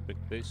 let's pick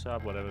this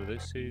up, whatever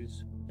this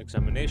is.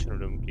 Examination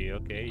room key,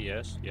 okay,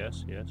 yes,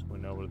 yes, yes, we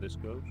know where this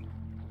goes.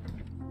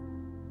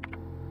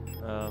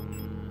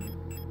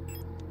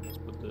 Let's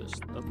put this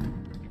up.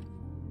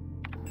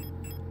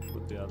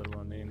 Put the other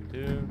one in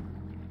too.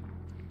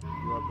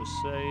 Grab a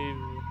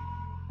save.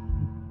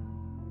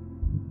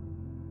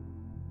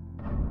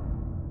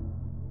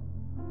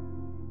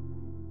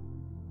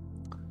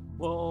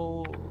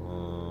 Well,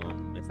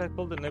 if I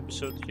called an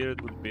episode here,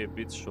 it would be a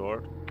bit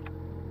short.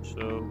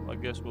 So I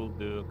guess we'll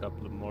do a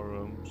couple of more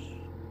rooms.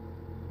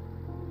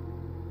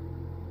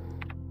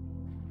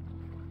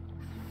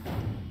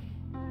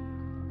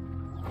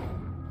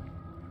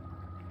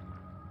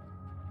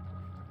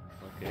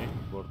 Okay,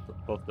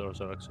 both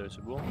doors are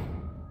accessible.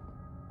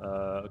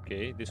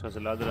 Okay, this has a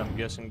ladder. I'm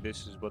guessing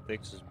this is what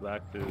takes us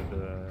back to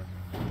the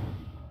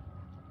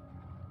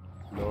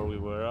floor we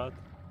were at?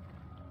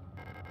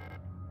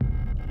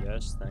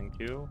 Yes, thank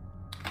you.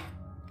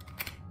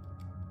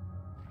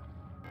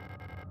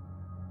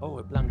 Oh,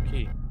 a blank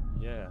key.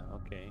 Yeah,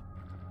 okay.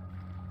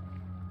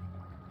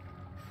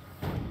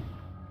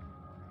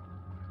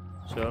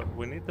 So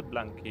we need the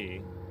blank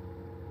key.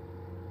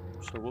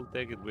 So we'll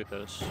take it with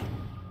us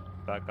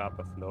back up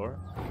a floor.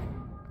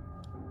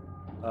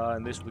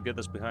 And this will get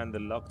us behind the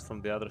locked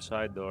from the other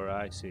side door.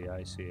 I see.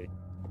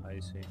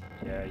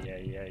 Yeah.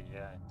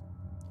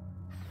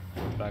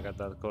 Back at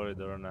that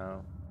corridor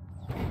now.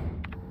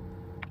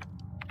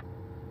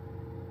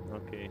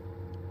 Okay.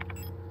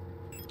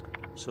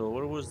 So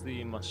where was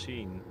the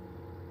machine?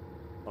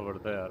 Over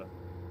there.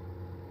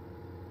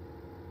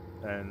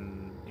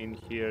 And in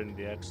here in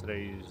the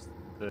x-ray is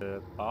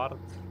the part.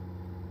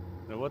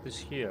 Now what is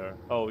here?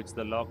 Oh, it's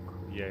the lock.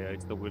 Yeah,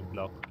 it's the weird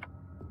lock.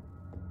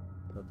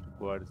 That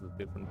requires the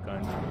different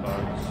kinds of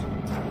parts.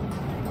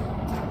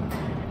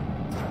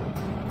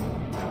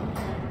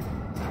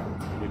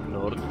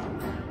 Ignored.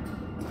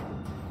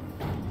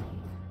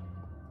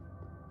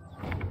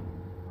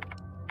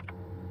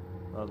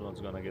 That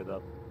one's gonna get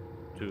up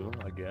too,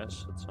 I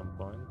guess, at some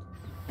point.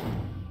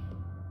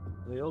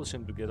 They all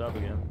seem to get up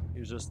again.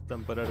 You're just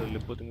temporarily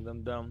putting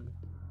them down.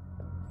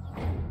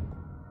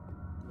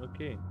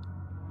 Okay.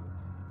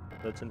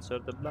 Let's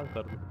insert the blank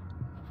card.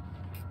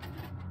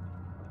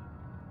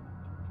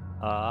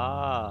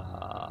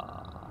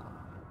 Ah.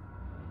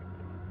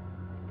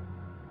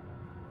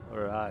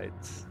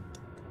 Alright.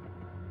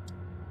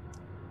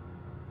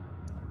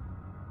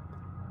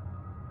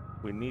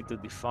 We need to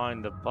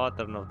define the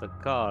pattern of the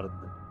card.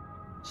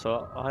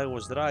 So I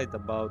was right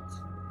about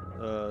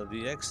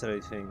the x-ray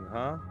thing,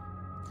 huh?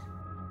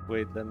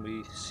 Wait, let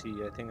me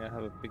see. I think I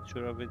have a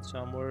picture of it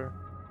somewhere.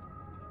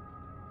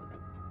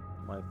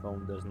 My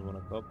phone doesn't want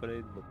to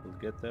cooperate, but we'll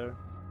get there.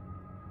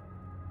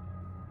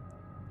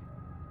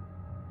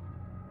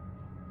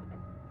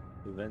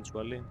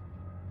 Eventually.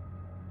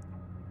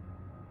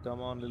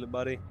 Come on, little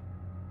buddy.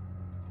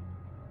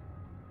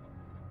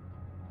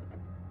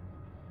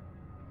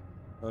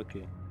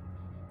 Okay.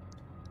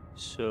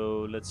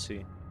 So let's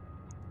see.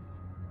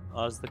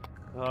 As the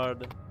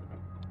card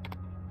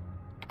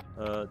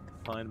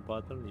define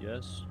pattern,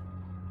 yes.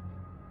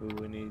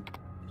 We need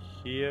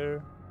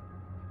here.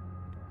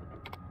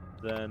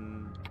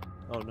 Then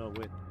oh no,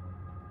 wait.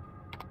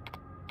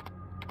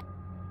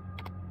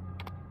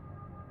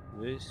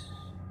 This.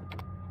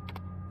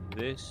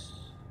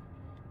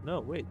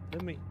 No, wait,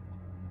 let me.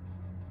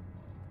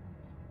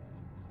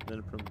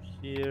 Then from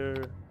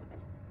here.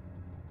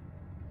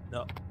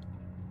 No.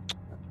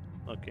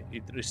 Okay,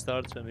 it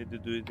restarts. I need to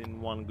do it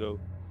in one go.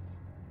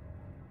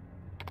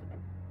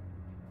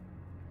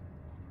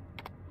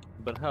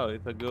 But how?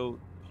 If I go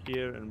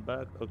here and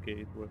back? Okay,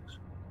 it works.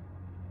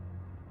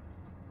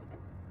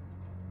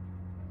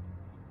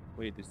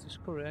 Wait, is this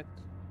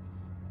correct?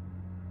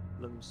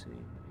 Let me see.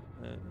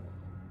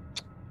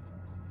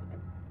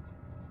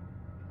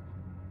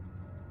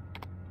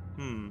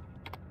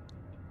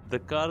 The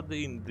card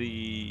in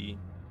the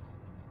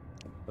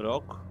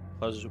rock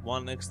has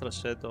one extra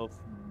set of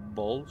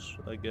balls,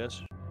 I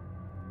guess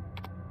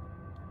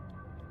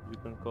you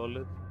can call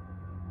it.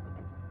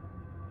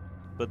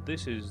 But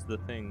this is the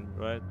thing,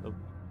 right? Oh.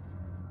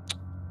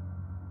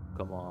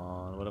 Come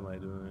on, what am I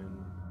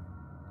doing?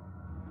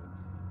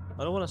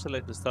 I don't want to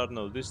select the start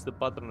node. This is the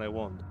pattern I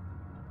want.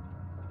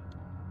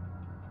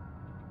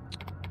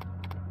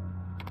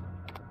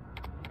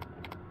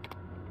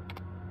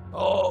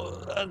 Oh,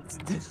 that's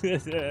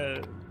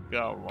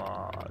come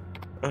on.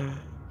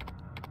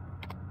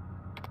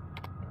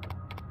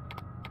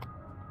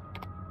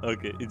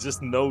 Okay, it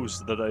just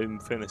knows that I'm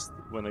finished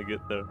when I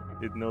get there.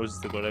 It knows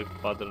the correct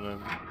pattern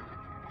and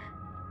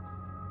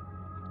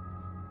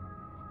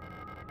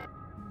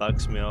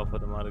backs me off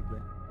automatically.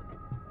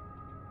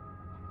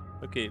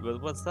 Okay,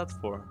 but what's that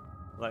for?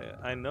 Like,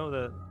 I know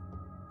that...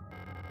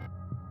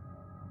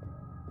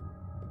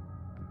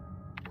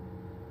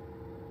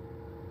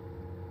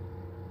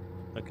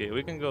 Okay,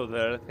 we can go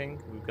there, I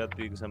think. We've got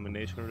the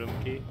examination room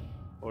key.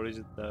 Or is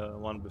it the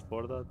one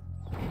before that?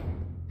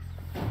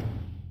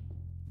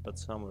 But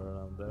somewhere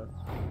around there.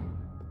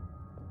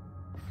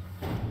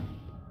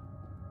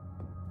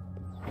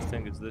 I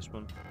think it's this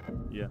one.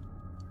 Yeah.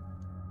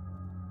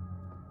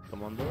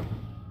 Commander?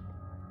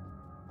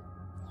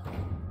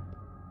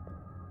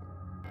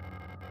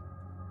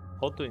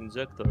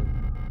 Auto-injector.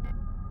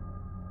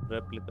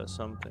 Replica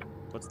something.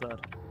 What's that?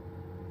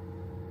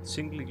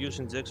 Single-use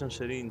injection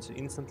syringe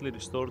instantly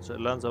restores a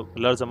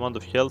large amount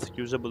of health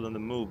usable on the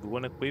move.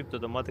 When equipped,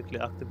 automatically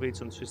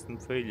activates on system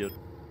failure.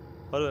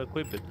 How do I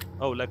equip it?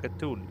 Oh, like a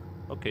tool.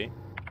 Okay.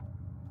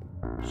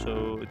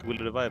 So it will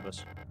revive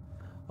us.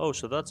 Oh,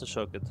 so that's a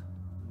socket.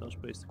 No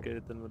space to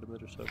carry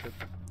 10mm socket.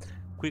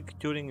 Quick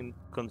curing in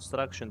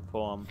construction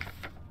foam.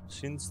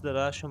 Since the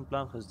ration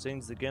plan has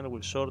changed again,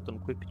 we'll short on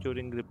quick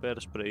curing repair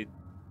spray.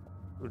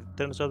 It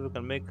turns out we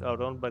can make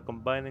our own by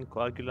combining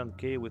coagulant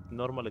K with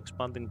normal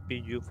expanding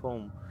PU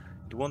foam.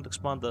 It won't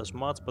expand as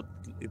much, but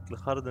it'll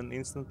harden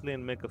instantly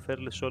and make a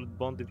fairly solid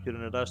bond if you're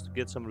in a rush to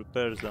get some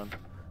repairs done.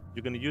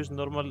 You can use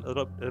normal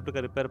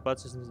replica repair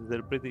patches since they're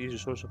a pretty easy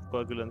source of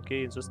coagulant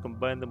K and just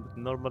combine them with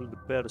normal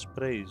repair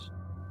sprays.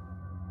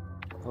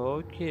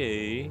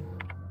 Okay.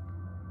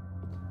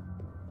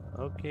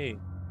 Okay.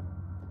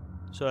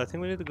 So I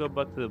think we need to go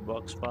back to the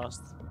box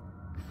fast.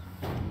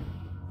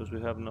 Because we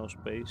have no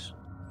space.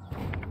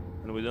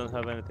 And we don't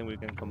have anything we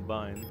can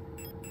combine.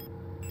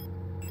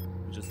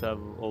 We just have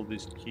all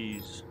these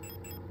keys.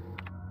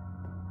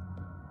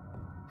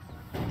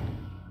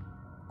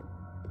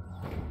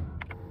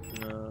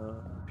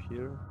 Up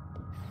here.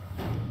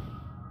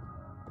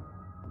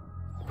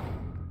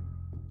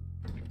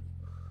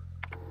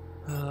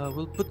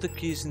 We'll put the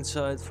keys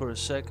inside for a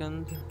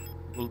second.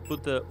 We'll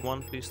put the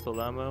one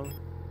pistol ammo.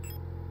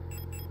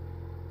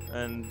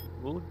 And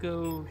we'll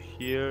go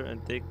here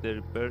and take the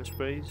repair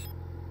sprays.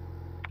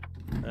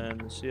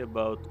 And see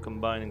about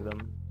combining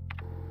them.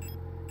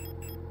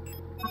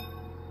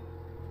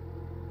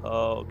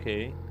 Oh,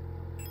 okay.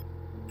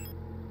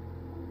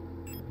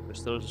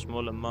 Restores a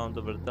small amount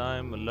over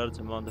time, a large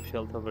amount of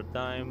health over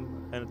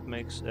time, and it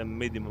makes a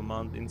medium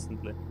amount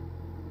instantly.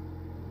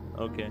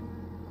 Okay,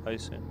 I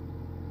see.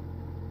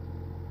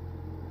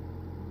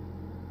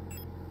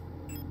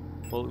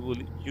 Well,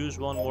 we'll use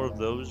one more of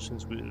those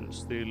since we're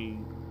still...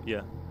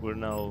 Yeah, we're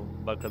now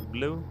back at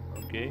blue.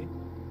 Okay.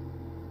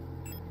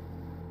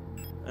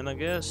 And I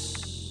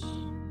guess...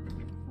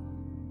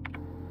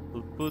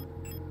 we'll put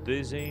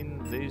this in,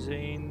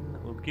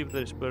 we'll keep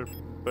the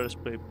repair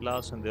spray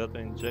plus and the auto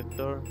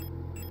injector.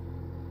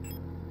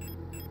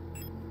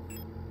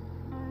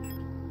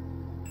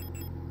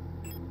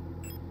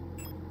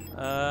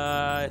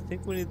 I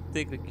think we need to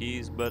take the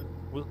keys, but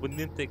we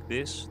need to take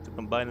this to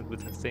combine it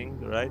with the thing,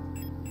 right?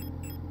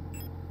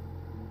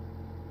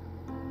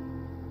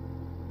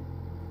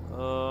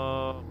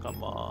 Oh,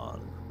 come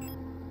on.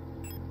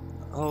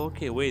 Oh,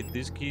 okay, wait,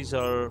 these keys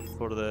are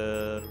for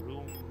the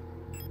room.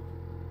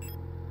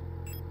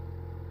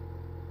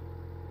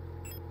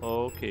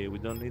 Okay, we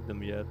don't need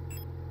them yet.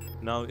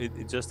 Now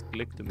it just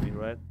clicked to me,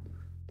 right?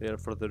 They are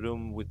for the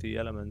room with the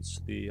elements,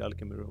 the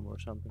alchemy room or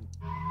something.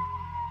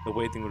 The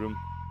waiting room.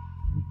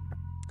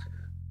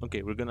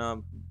 Okay, we're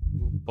gonna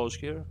pause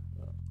here,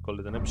 call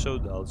it an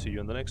episode. I'll see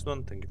you in the next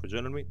one. Thank you for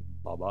joining me.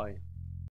 Bye bye.